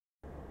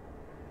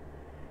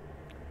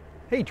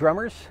Hey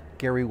drummers,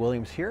 Gary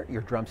Williams here,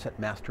 your Drumset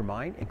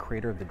mastermind and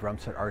creator of the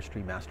Drumset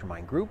Artistry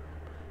mastermind group.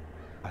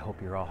 I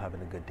hope you're all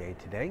having a good day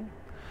today.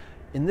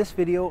 In this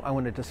video, I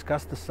want to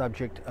discuss the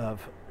subject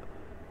of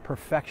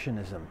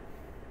perfectionism.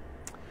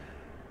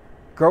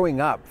 Growing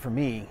up, for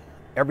me,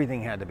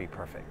 everything had to be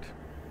perfect.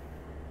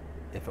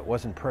 If it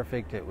wasn't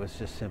perfect, it was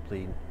just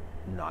simply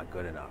not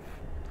good enough.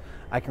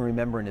 I can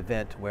remember an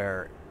event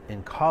where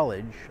in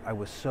college, I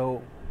was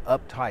so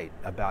uptight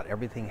about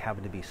everything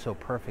having to be so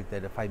perfect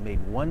that if I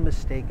made one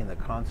mistake in the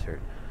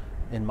concert,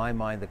 in my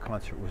mind the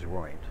concert was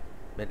ruined.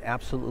 It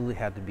absolutely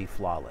had to be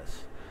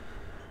flawless.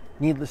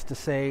 Needless to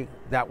say,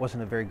 that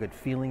wasn't a very good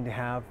feeling to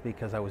have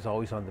because I was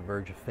always on the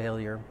verge of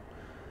failure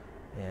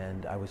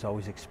and I was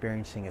always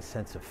experiencing a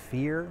sense of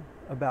fear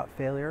about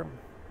failure.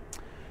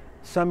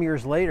 Some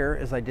years later,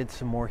 as I did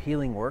some more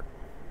healing work,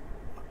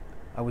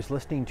 I was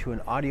listening to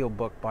an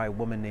audiobook by a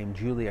woman named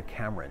Julia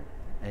Cameron,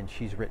 and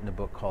she's written a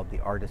book called The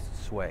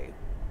Artist's Way.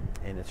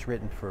 And it's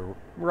written for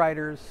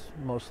writers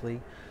mostly,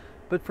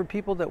 but for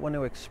people that want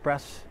to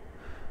express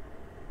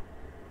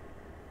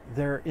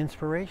their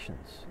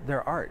inspirations,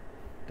 their art,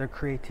 their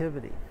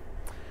creativity.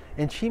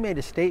 And she made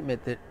a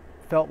statement that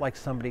felt like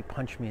somebody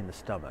punched me in the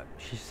stomach.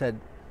 She said,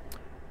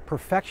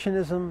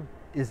 "Perfectionism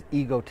is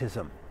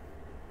egotism."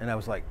 And I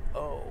was like,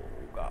 oh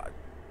God,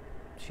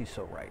 she's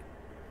so right.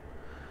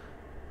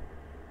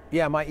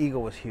 Yeah, my ego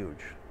was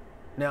huge.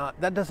 Now,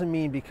 that doesn't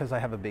mean because I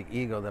have a big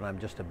ego that I'm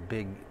just a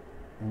big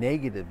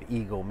negative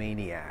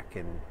egomaniac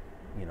and,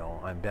 you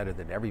know, I'm better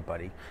than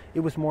everybody.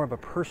 It was more of a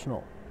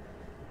personal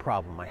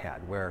problem I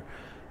had where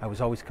I was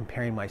always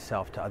comparing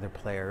myself to other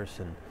players,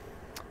 and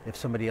if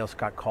somebody else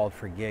got called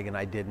for a gig and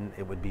I didn't,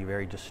 it would be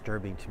very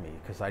disturbing to me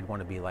because I'd want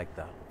to be like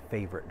the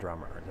favorite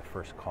drummer, the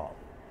first call.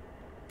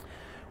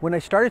 When I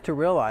started to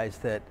realize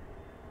that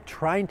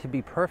trying to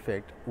be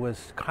perfect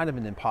was kind of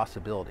an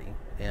impossibility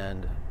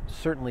and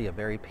certainly a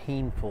very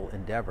painful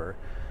endeavor,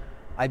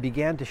 I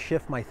began to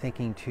shift my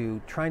thinking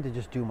to trying to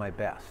just do my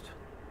best.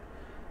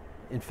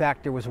 In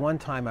fact, there was one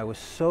time I was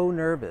so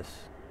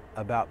nervous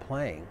about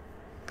playing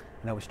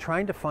and I was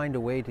trying to find a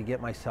way to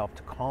get myself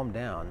to calm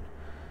down.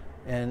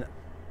 And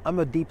I'm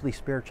a deeply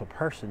spiritual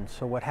person,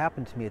 so what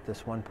happened to me at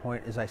this one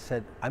point is I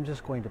said, I'm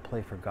just going to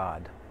play for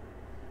God.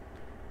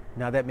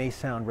 Now that may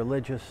sound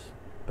religious,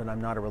 but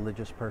I'm not a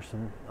religious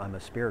person. I'm a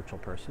spiritual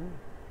person.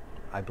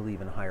 I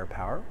believe in a higher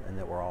power and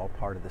that we're all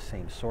part of the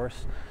same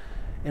source.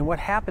 And what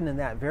happened in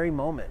that very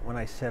moment when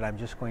I said I'm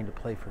just going to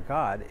play for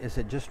God is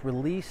it just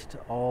released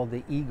all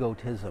the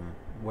egotism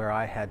where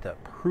I had to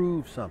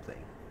prove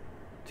something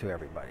to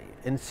everybody.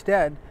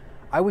 Instead,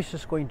 I was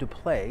just going to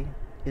play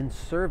in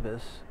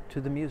service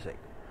to the music.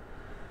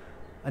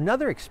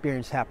 Another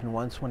experience happened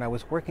once when I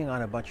was working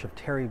on a bunch of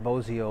Terry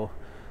Bozzio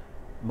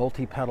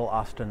multi-pedal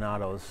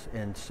ostinatos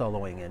and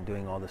soloing and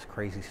doing all this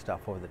crazy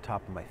stuff over the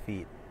top of my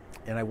feet.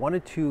 And I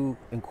wanted to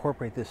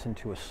incorporate this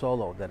into a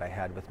solo that I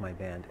had with my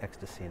band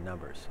Ecstasy in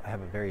Numbers. I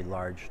have a very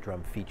large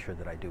drum feature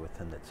that I do with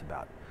them that's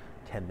about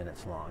 10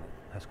 minutes long.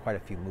 It has quite a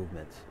few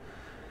movements.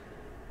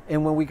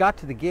 And when we got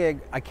to the gig,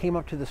 I came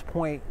up to this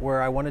point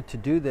where I wanted to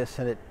do this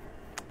and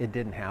it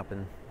didn't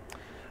happen.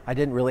 I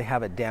didn't really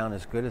have it down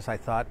as good as I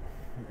thought.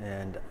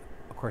 And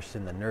of course,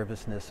 in the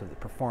nervousness of the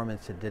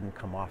performance, it didn't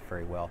come off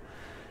very well.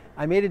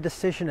 I made a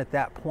decision at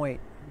that point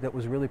that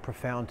was really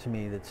profound to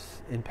me,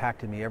 that's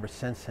impacted me ever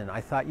since then.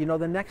 I thought, you know,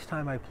 the next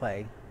time I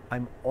play,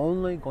 I'm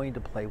only going to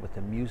play what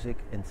the music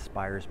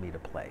inspires me to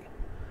play.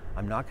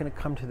 I'm not going to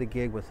come to the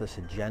gig with this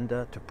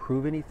agenda to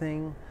prove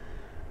anything.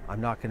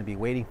 I'm not going to be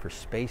waiting for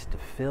space to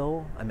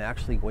fill. I'm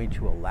actually going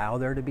to allow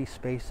there to be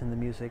space in the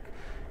music,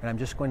 and I'm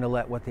just going to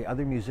let what the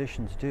other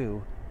musicians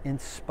do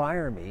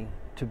inspire me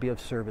to be of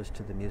service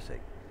to the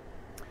music.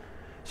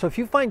 So if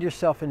you find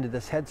yourself into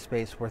this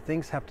headspace where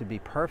things have to be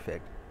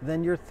perfect,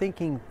 then you're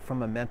thinking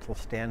from a mental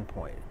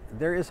standpoint.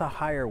 There is a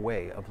higher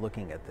way of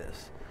looking at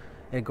this.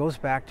 It goes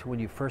back to when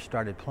you first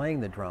started playing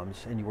the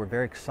drums and you were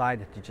very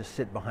excited to just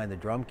sit behind the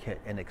drum kit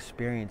and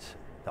experience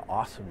the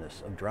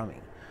awesomeness of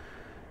drumming.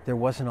 There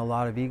wasn't a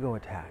lot of ego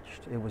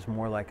attached. It was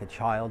more like a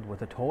child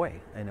with a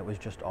toy, and it was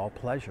just all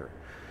pleasure.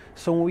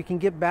 So when we can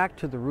get back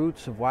to the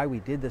roots of why we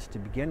did this to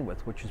begin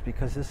with, which is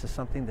because this is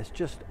something that's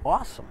just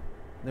awesome.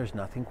 There's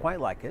nothing quite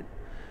like it.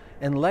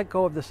 And let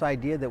go of this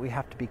idea that we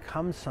have to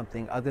become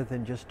something other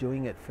than just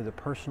doing it for the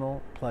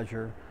personal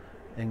pleasure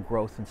and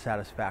growth and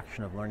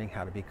satisfaction of learning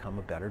how to become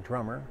a better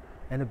drummer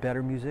and a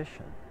better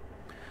musician.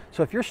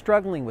 So if you're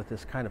struggling with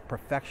this kind of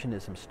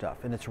perfectionism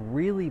stuff and it's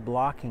really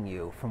blocking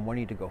you from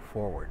wanting to go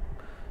forward,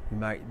 you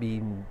might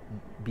be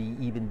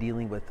even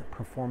dealing with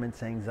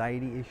performance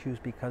anxiety issues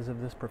because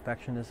of this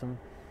perfectionism.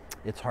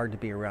 It's hard to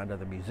be around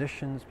other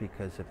musicians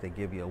because if they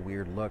give you a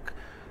weird look,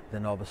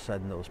 then all of a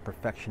sudden those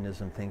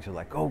perfectionism things are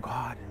like, oh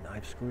God, and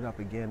I've screwed up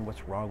again,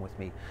 what's wrong with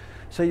me?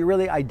 So you're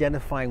really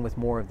identifying with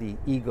more of the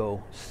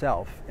ego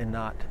self and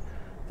not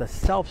the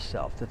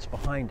self that's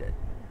behind it.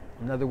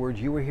 In other words,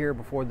 you were here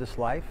before this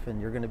life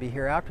and you're going to be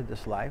here after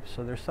this life,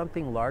 so there's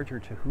something larger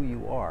to who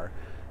you are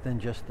than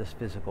just this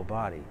physical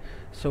body.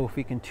 So if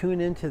we can tune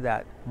into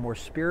that more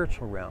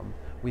spiritual realm,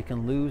 we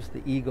can lose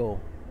the ego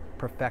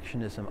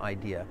perfectionism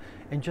idea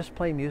and just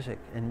play music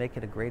and make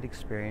it a great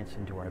experience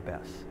and do our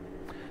best.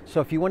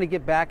 So if you want to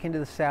get back into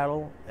the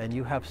saddle and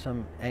you have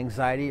some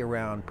anxiety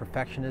around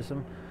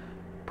perfectionism,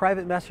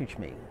 private message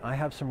me. I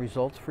have some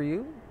results for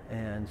you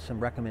and some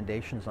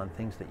recommendations on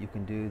things that you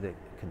can do that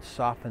can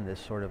soften this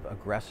sort of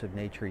aggressive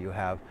nature you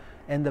have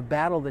and the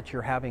battle that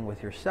you're having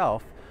with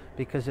yourself,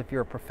 because if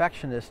you're a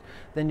perfectionist,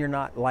 then you're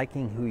not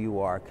liking who you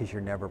are because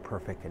you're never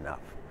perfect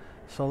enough.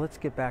 So let's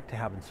get back to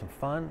having some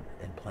fun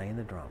and playing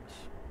the drums.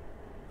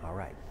 All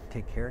right,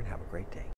 take care and have a great day.